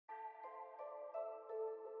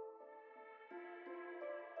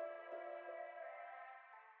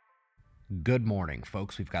Good morning,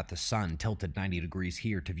 folks. We've got the sun tilted 90 degrees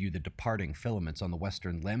here to view the departing filaments on the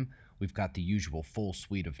western limb. We've got the usual full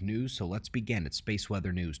suite of news, so let's begin at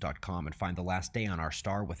spaceweathernews.com and find the last day on our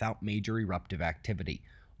star without major eruptive activity.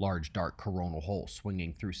 Large dark coronal hole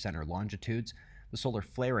swinging through center longitudes. The solar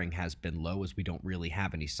flaring has been low as we don't really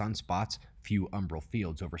have any sunspots. Few umbral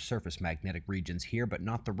fields over surface magnetic regions here, but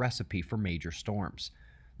not the recipe for major storms.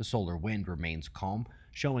 The solar wind remains calm,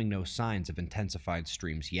 showing no signs of intensified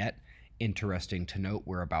streams yet. Interesting to note,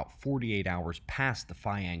 we're about 48 hours past the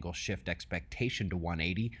phi angle shift expectation to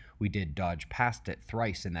 180. We did dodge past it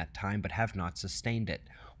thrice in that time, but have not sustained it.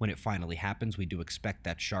 When it finally happens, we do expect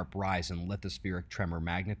that sharp rise in lithospheric tremor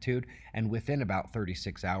magnitude, and within about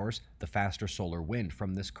 36 hours, the faster solar wind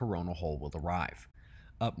from this coronal hole will arrive.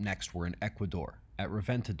 Up next, we're in Ecuador. At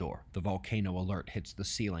Reventador, the volcano alert hits the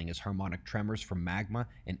ceiling as harmonic tremors from magma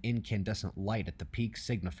and incandescent light at the peak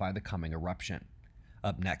signify the coming eruption.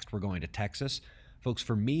 Up next, we're going to Texas. Folks,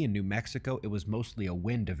 for me in New Mexico, it was mostly a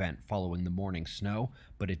wind event following the morning snow,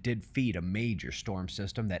 but it did feed a major storm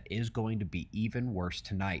system that is going to be even worse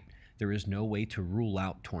tonight. There is no way to rule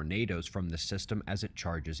out tornadoes from this system as it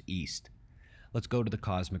charges east. Let's go to the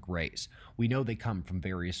cosmic rays. We know they come from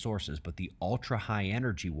various sources, but the ultra-high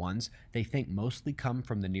energy ones, they think mostly come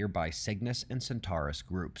from the nearby Cygnus and Centaurus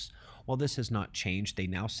groups. While this has not changed, they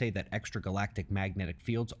now say that extragalactic magnetic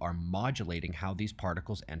fields are modulating how these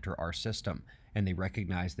particles enter our system, and they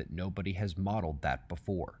recognize that nobody has modeled that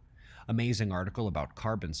before. Amazing article about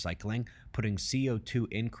carbon cycling, putting CO2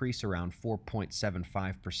 increase around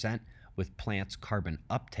 4.75%, with plants' carbon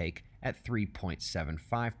uptake at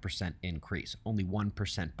 3.75% increase, only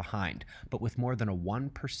 1% behind. But with more than a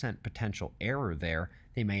 1% potential error there,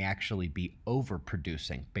 they may actually be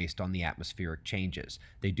overproducing based on the atmospheric changes.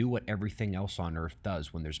 They do what everything else on Earth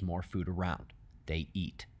does when there's more food around. They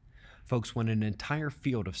eat. Folks, when an entire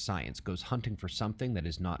field of science goes hunting for something that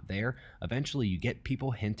is not there, eventually you get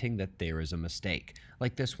people hinting that there is a mistake,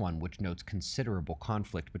 like this one, which notes considerable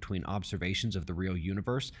conflict between observations of the real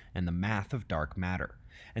universe and the math of dark matter.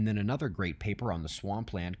 And then another great paper on the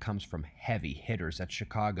swampland comes from heavy hitters at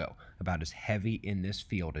Chicago, about as heavy in this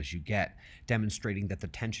field as you get, demonstrating that the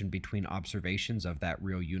tension between observations of that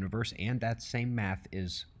real universe and that same math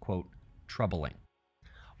is, quote, troubling.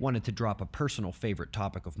 Wanted to drop a personal favorite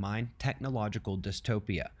topic of mine, technological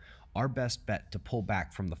dystopia. Our best bet to pull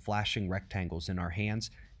back from the flashing rectangles in our hands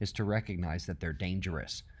is to recognize that they're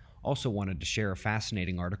dangerous. Also wanted to share a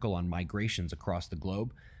fascinating article on migrations across the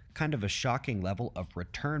globe, kind of a shocking level of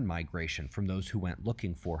return migration from those who went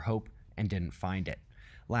looking for hope and didn't find it.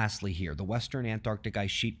 Lastly here, the western Antarctic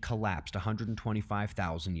ice sheet collapsed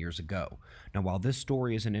 125,000 years ago. Now, while this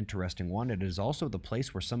story is an interesting one, it is also the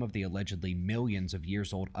place where some of the allegedly millions of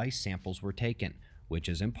years old ice samples were taken, which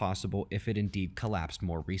is impossible if it indeed collapsed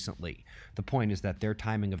more recently. The point is that their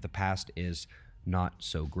timing of the past is not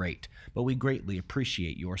so great, but we greatly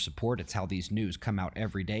appreciate your support. It's how these news come out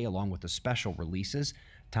every day along with the special releases.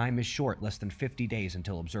 Time is short, less than 50 days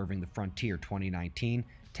until Observing the Frontier 2019.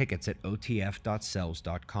 Tickets at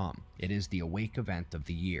otf.cells.com. It is the awake event of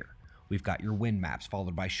the year. We've got your wind maps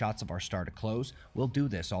followed by shots of our star to close. We'll do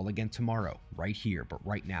this all again tomorrow, right here, but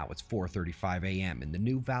right now it's 4:35 a.m. in the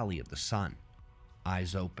new Valley of the Sun.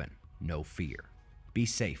 Eyes open, no fear. Be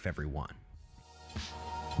safe, everyone.